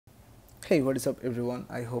Hey, what is up everyone?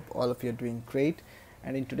 I hope all of you are doing great.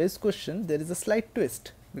 And in today's question, there is a slight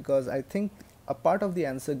twist because I think a part of the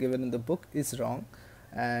answer given in the book is wrong.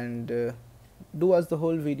 And do watch the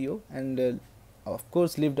whole video and of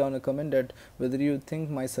course leave down a comment that whether you think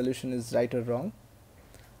my solution is right or wrong.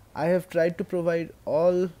 I have tried to provide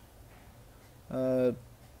all uh,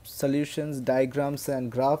 solutions, diagrams and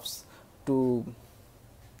graphs to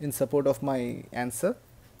in support of my answer.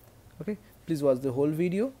 Okay, please watch the whole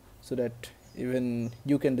video so that even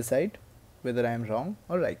you can decide whether I am wrong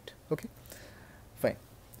or right. Okay, fine.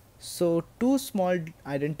 So two small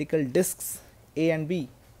identical discs A and B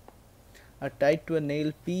are tied to a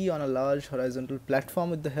nail P on a large horizontal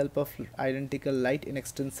platform with the help of identical light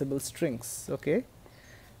inextensible strings. Okay,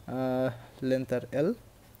 length are L.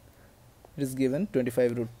 It is given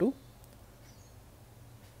 25√2.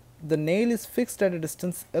 The nail is fixed at a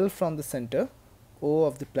distance L from the center O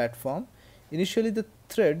of the platform. Initially the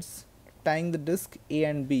threads tying the disc A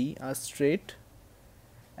and B are straight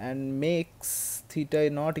and makes theta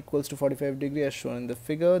naught equals to 45 degree as shown in the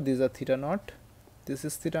figure. These are theta naught, this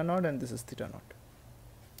is theta naught and this is theta naught.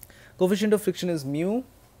 Coefficient of friction is mu.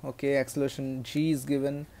 Okay, acceleration g is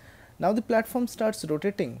given. Now the platform starts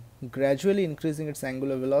rotating, gradually increasing its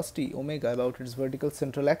angular velocity omega about its vertical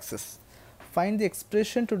central axis. Find the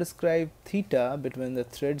expression to describe theta between the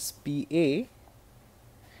threads PA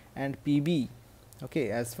and PB,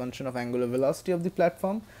 okay, as function of angular velocity of the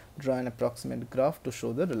platform. Draw an approximate graph to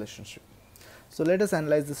show the relationship. So let us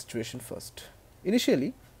analyze the situation first.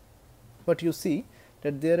 Initially, what you see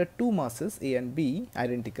that there are two masses A and B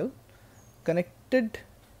identical connected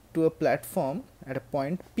to a platform at a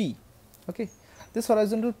point P. Okay, this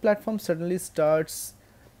horizontal platform suddenly starts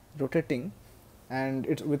rotating and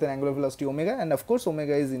it with an angular velocity omega, and of course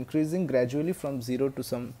omega is increasing gradually from 0 to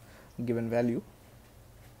some given value.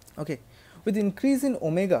 Okay, with increase in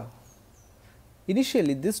omega,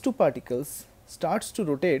 initially these two particles starts to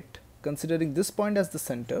rotate considering this point as the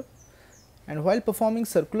center, and while performing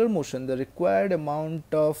circular motion the required amount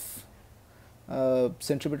of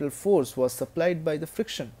centripetal force was supplied by the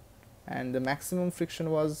friction, and the maximum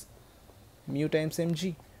friction was mu times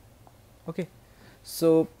mg. Okay,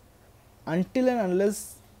 so until and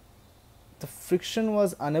unless the friction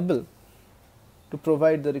was unable to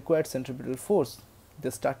provide the required centripetal force, they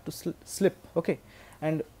start to slip. Okay,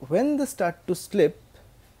 and when they start to slip,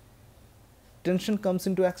 tension comes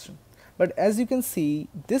into action. But as you can see,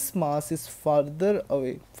 this mass is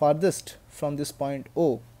farthest from this point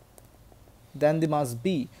O than the mass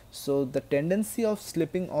B, so the tendency of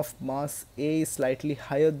slipping of mass A is slightly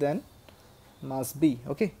higher than mass B.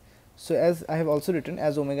 Okay, so as I have also written,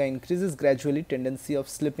 as omega increases gradually, tendency of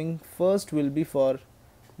slipping first will be for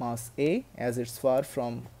mass A as it's far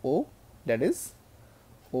from O, that is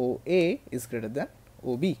OA is greater than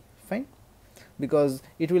OB. Fine, because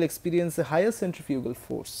it will experience a higher centrifugal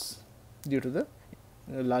force due to the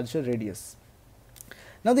larger radius.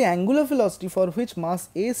 Now the angular velocity for which mass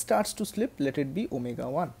A starts to slip, let it be omega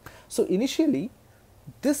 1. So initially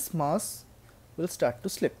this mass will start to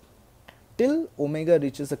slip till omega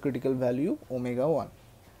reaches a critical value omega 1.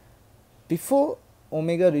 Before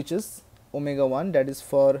omega reaches omega 1, that is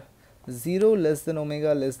for 0 less than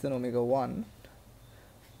omega 1,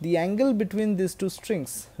 the angle between these two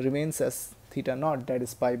strings remains as theta naught, that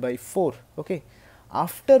is pi by 4. Okay,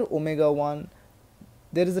 after omega 1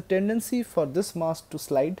 there is a tendency for this mass to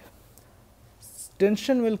slide,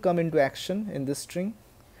 tension will come into action in this string,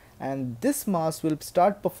 and this mass will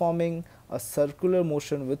start performing a circular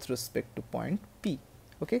motion with respect to point P.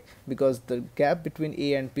 Okay, because the gap between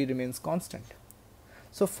A and P remains constant.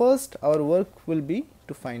 So first our work will be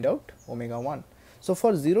to find out omega 1. So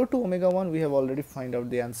for 0 to omega 1 we have already find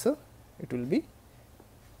out the answer, it will be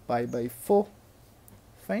pi by 4.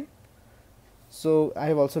 Fine. So I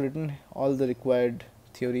have also written all the required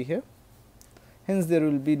theory here. Hence there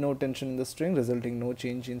will be no tension in the string, resulting no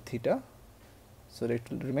change in theta. So it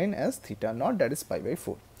will remain as theta naught, that is pi by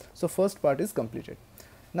 4. So first part is completed.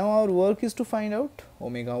 Now our work is to find out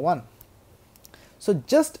omega 1. So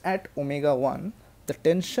just at omega 1 the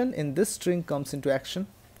tension in this string comes into action.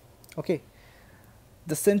 Okay,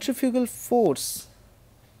 the centrifugal force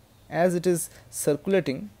as it is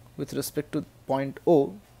circulating with respect to point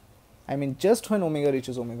O, I mean just when omega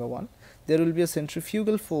reaches omega 1, there will be a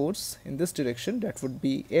centrifugal force in this direction, that would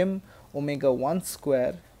be m omega 1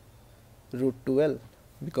 square root 2L,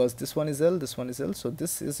 because this one is L, this one is L, so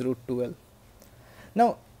this is root 2L.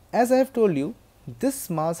 Now as I have told you, this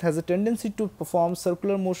mass has a tendency to perform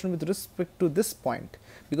circular motion with respect to this point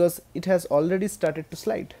because it has already started to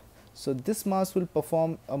slide. So this mass will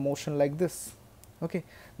perform a motion like this. Okay,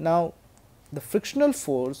 now the frictional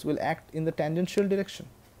force will act in the tangential direction.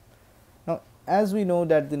 Now, as we know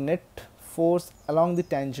that the net force along the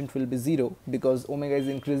tangent will be 0 because omega is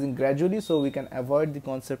increasing gradually, so we can avoid the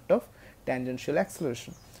concept of tangential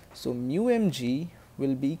acceleration. So mu mg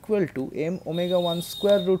will be equal to m omega 1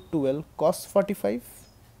 square root 12 cos 45,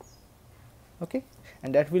 okay,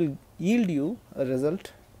 and that will yield you a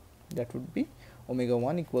result that would be omega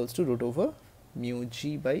 1 equals to root over mu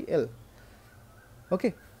g by L,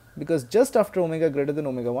 okay, because just after omega greater than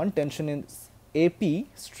omega 1, tension in AP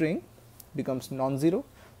string becomes non-zero,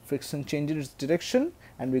 friction changes its direction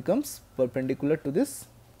and becomes perpendicular to this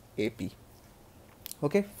AP.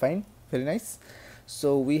 Okay, fine, very nice.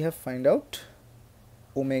 So we have find out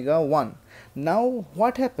omega 1. Now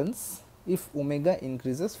what happens if omega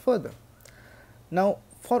increases further? Now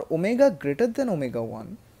for omega greater than omega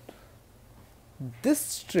 1, this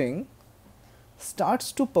string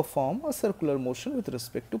starts to perform a circular motion with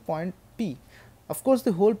respect to point P. Of course,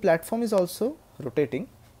 the whole platform is also rotating,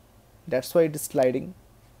 that's why it is sliding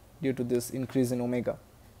due to this increase in omega.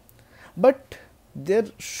 But there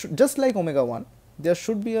just like omega 1, there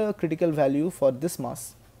should be a critical value for this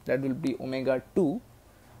mass, that will be omega 2,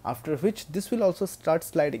 after which this will also start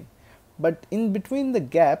sliding. But in between the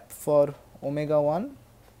gap for omega 1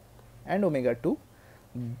 and omega 2,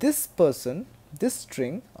 this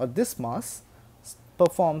string or this mass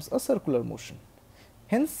performs a circular motion.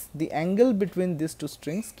 Hence, the angle between these two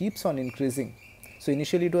strings keeps on increasing. So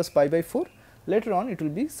initially it was pi by 4, later on it will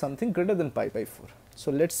be something greater than pi by 4.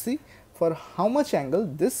 So let's see for how much angle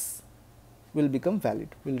this will become valid,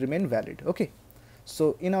 will remain valid. Okay.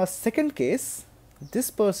 So in our second case,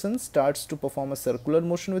 this person starts to perform a circular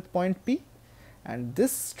motion with point P, and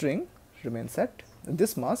this string remains at,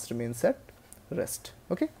 this mass remains at rest.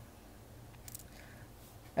 Okay.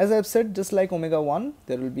 As I have said, just like omega 1,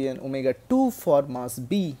 there will be an omega 2 for mass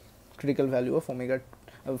B, critical value of omega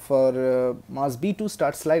for mass B2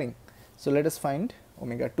 starts sliding. So let us find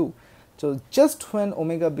omega 2. So just when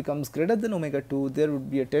omega becomes greater than omega 2, there would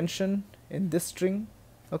be a tension in this string.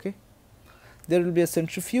 Okay. There will be a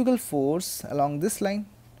centrifugal force along this line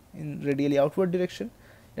in radially outward direction,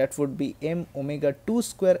 that would be m omega 2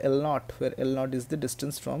 square L naught, where L naught is the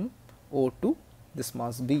distance from O to this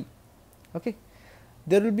mass B. Okay.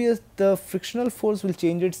 There will be the frictional force will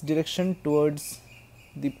change its direction towards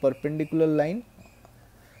the perpendicular line,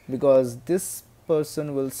 because this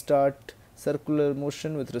person will start circular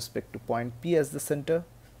motion with respect to point P as the center.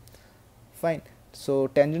 Fine. So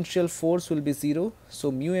tangential force will be 0.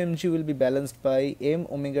 So mu mg will be balanced by m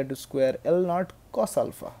omega 2 square L naught cos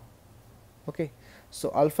alpha. Okay.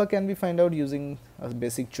 So alpha can be find out using a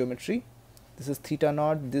basic geometry. This is theta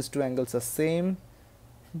naught. These two angles are same.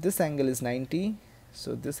 This angle is 90.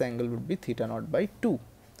 So this angle would be theta naught by 2.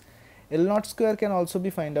 L naught square can also be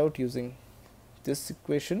find out using this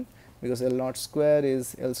equation, because L naught square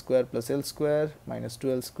is L square plus L square minus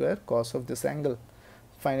 2L square cos of this angle.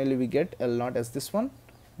 Finally we get L naught as this one.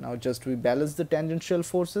 Now just we balance the tangential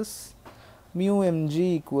forces. Mu mg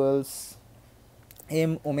equals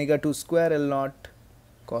m omega 2 square L naught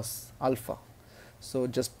cos alpha. So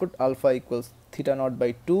just put alpha equals theta naught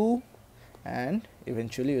by 2, and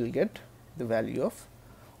eventually you will get the value of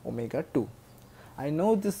omega 2. I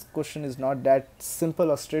know this question is not that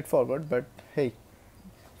simple or straightforward, but hey,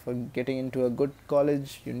 for getting into a good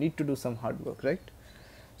college you need to do some hard work, right?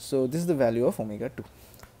 So this is the value of omega 2.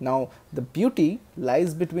 Now the beauty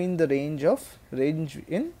lies between the range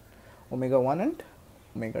in omega 1 and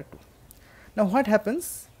omega 2. Now what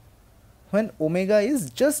happens when omega is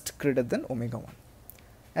just greater than omega 1?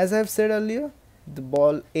 As I have said earlier, the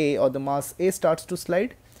ball A or the mass A starts to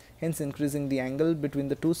slide, hence increasing the angle between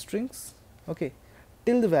the two strings, okay,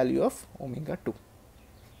 till the value of omega 2.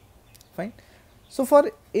 Fine. So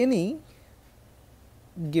for any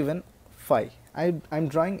given phi, I am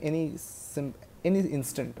drawing any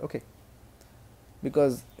instant, okay,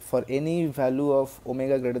 because for any value of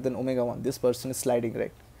omega greater than omega 1, this person is sliding,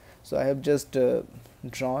 right? So I have just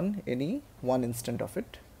drawn any one instant of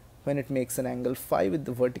it when it makes an angle phi with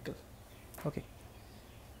the vertical. Okay.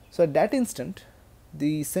 So at that instant,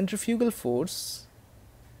 the centrifugal force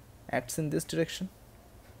acts in this direction.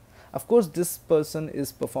 Of course, this person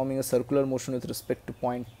is performing a circular motion with respect to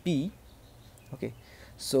point P. Okay.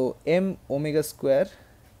 So m omega square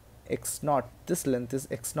x naught, this length is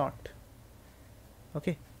x naught.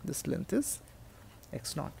 Okay, this length is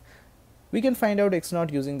x naught. We can find out x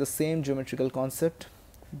naught using the same geometrical concept.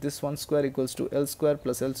 This one square equals to L square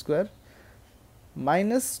plus L square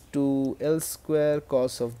minus 2 L square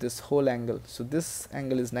cos of this whole angle. So this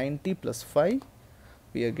angle is 90 plus phi,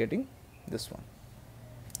 we are getting this one.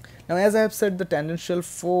 Now as I have said, the tangential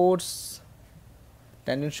force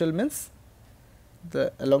Tangential means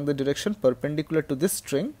along the direction perpendicular to this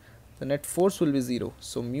string, the net force will be 0.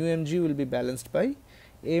 So mu mg will be balanced by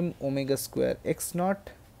m omega square x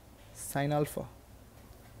naught sine alpha.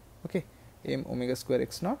 Okay, m omega square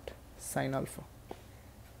x naught sine alpha.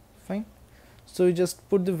 Fine. So we just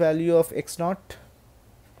put the value of x naught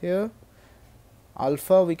here.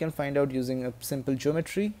 Alpha we can find out using a simple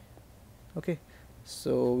geometry. Okay,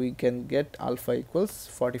 so we can get alpha equals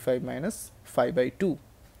 45 minus 5 by 2.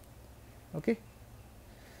 Okay,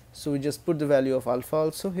 so we just put the value of alpha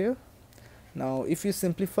also here. Now if you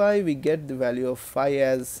simplify, we get the value of phi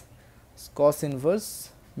as cos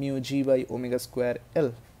inverse mu g by omega square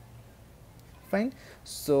L. Fine.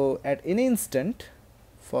 So at any instant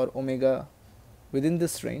for omega within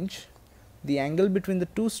this range, the angle between the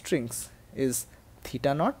two strings is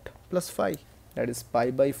theta naught plus phi, that is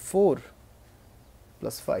pi by 4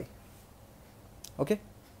 plus phi. Okay.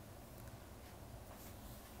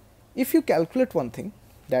 If you calculate one thing,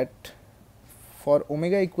 that for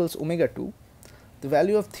omega equals omega 2, the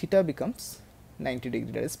value of theta becomes 90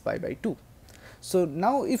 degree, that is pi by 2. So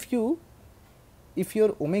now if your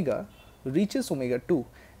omega reaches omega 2,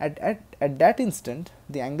 at that instant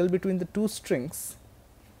the angle between the two strings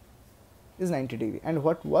is 90 degree. And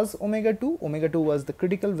what was omega 2? Omega 2 was the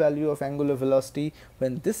critical value of angular velocity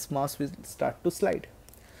when this mass will start to slide.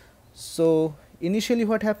 So initially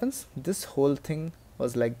what happens, this whole thing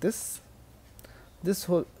was like this,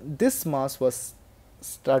 this mass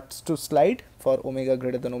starts to slide for omega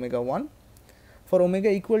greater than omega 1. For omega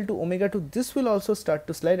equal to omega 2, this will also start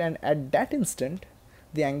to slide, and at that instant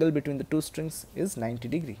the angle between the two strings is 90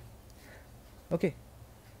 degree. Okay,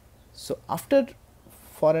 so after,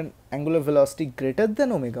 for an angular velocity greater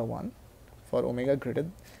than omega 1, for omega greater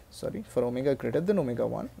than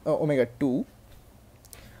omega 2,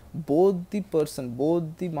 both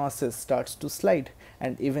the masses starts to slide,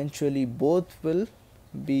 and eventually both will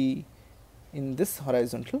be in this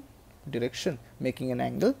horizontal direction, making an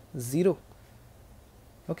angle 0.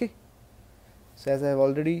 Okay, so as I have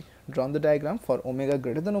already drawn the diagram, for omega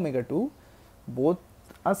greater than omega 2, both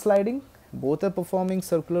are sliding, both are performing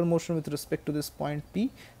circular motion with respect to this point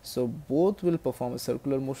P. So both will perform a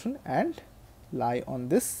circular motion and lie on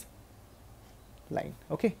this line.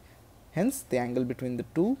 Okay, hence the angle between the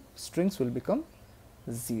two strings will become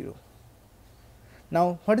 0.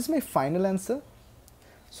 Now what is my final answer?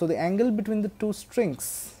 So the angle between the two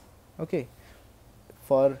strings, okay,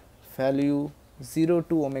 for value 0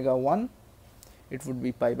 to omega 1, it would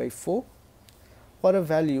be pi by 4. For a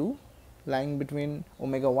value lying between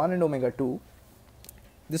omega 1 and omega 2,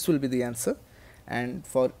 this will be the answer. And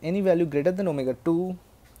for any value greater than omega 2,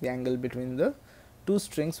 the angle between the two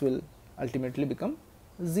strings will ultimately become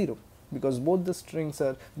 0, because both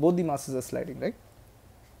the masses are sliding, right?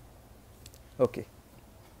 Okay.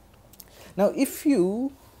 Now if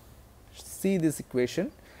you see this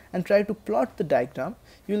equation and try to plot the diagram,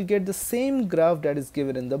 you will get the same graph that is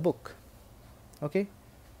given in the book. Okay,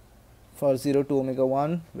 for 0 to omega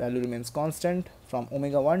 1, value remains constant. From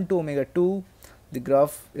omega 1 to omega 2, the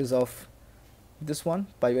graph is of this one,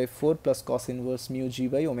 pi by 4 plus cos inverse mu g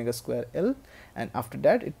by omega square L, and after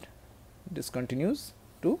that it discontinues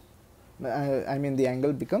to the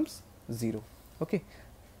angle becomes 0. Okay,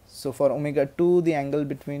 so for omega 2, the angle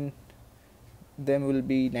between them will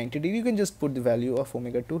be 90 degree. You can just put the value of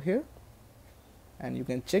omega 2 here, and you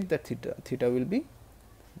can check that theta will be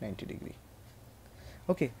 90 degree.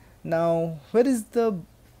 Okay, now where is the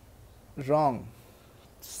wrong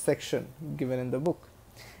section given in the book?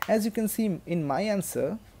 As you can see in my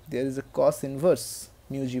answer, there is a cos inverse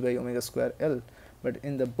mu g by omega square L, but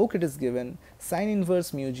in the book it is given sine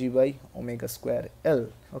inverse mu g by omega square L.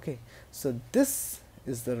 Okay, so this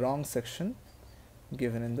is the wrong section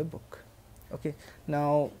given in the book. Okay,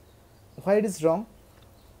 now why it is wrong?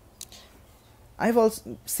 I have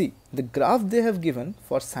also, see, the graph they have given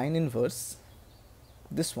for sine inverse,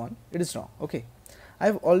 this one, it is wrong. Okay, I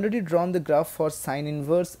have already drawn the graph for sine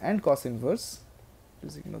inverse and cos inverse.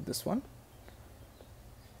 Please ignore this one.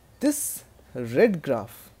 This red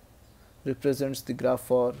graph represents the graph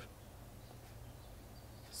for,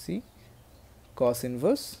 see, cos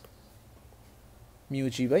inverse mu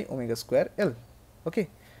g by omega square L. Okay,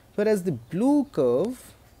 whereas the blue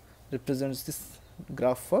curve represents this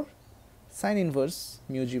graph for sine inverse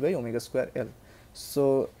mu g by omega square L.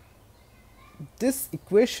 So this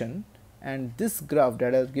equation and this graph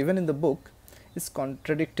that are given in the book is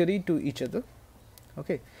contradictory to each other.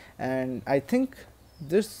 Okay, and I think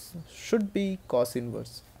this should be cos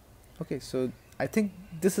inverse. Okay, so I think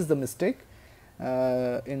this is the mistake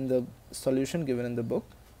in the solution given in the book.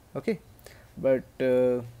 Okay, but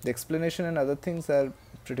the explanation and other things are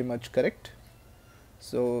pretty much correct.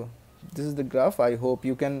 So this is the graph. I hope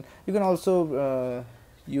you can also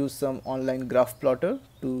use some online graph plotter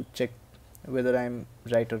to check whether I'm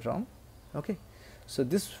right or wrong. Okay, so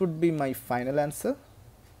this would be my final answer,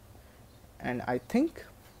 and I think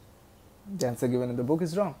the answer given in the book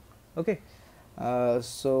is wrong. Okay,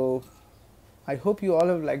 so I hope you all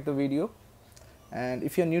have liked the video, and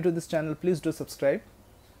if you're new to this channel, please do subscribe,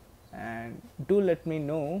 and do let me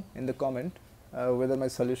know in the comment whether my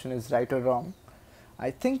solution is right or wrong. I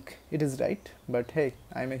think it is right, but hey,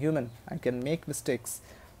 I'm a human, I can make mistakes,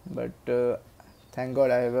 but thank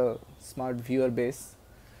God I have a smart viewer base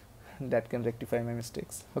that can rectify my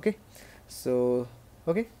mistakes. Okay, so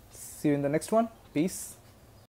okay, see you in the next one. Peace.